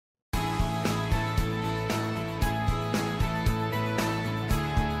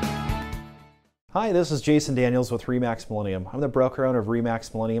Hi, this is Jason Daniels with RE/MAX Millennium. I'm the broker owner of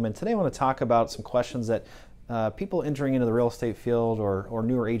RE/MAX Millennium, and today I want to talk about some questions that people entering into the real estate field or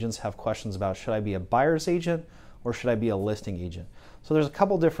newer agents have questions about. Should I be a buyer's agent or should I be a listing agent? So there's a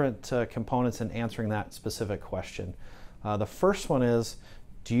couple different components in answering that specific question. The first one is,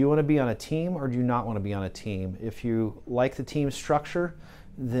 do you want to be on a team or do you not want to be on a team? If you like the team structure,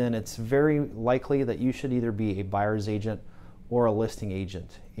 then it's very likely that you should either be a buyer's agent or a listing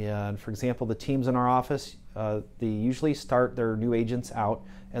agent. And for example, the teams in our office, they usually start their new agents out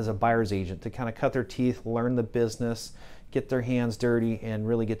as a buyer's agent to kind of cut their teeth, learn the business, get their hands dirty, and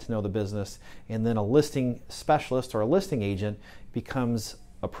really get to know the business. And then a listing specialist or a listing agent becomes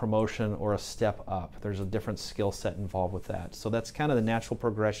a promotion or a step up. There's a different skill set involved with that. So that's kind of the natural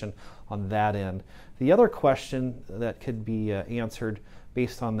progression on that end. The other question that could be answered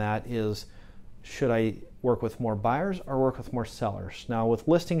based on that is, should I work with more buyers or work with more sellers? Now with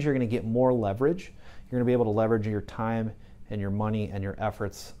listings, you're going to get more leverage. You're going to be able to leverage your time and your money and your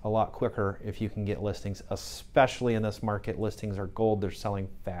efforts a lot quicker if you can get listings, especially in this market. Listings are gold, they're selling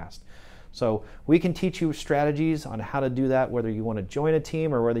fast. So we can teach you strategies on how to do that, whether you want to join a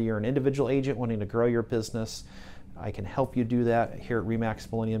team or whether you're an individual agent wanting to grow your business. I can help you do that here at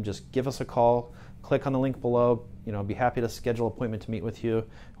RE/MAX Millennium. Just give us a call, click on the link below. I'd be happy to schedule an appointment to meet with you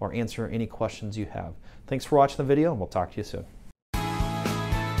or answer any questions you have. Thanks for watching the video, and we'll talk to you soon.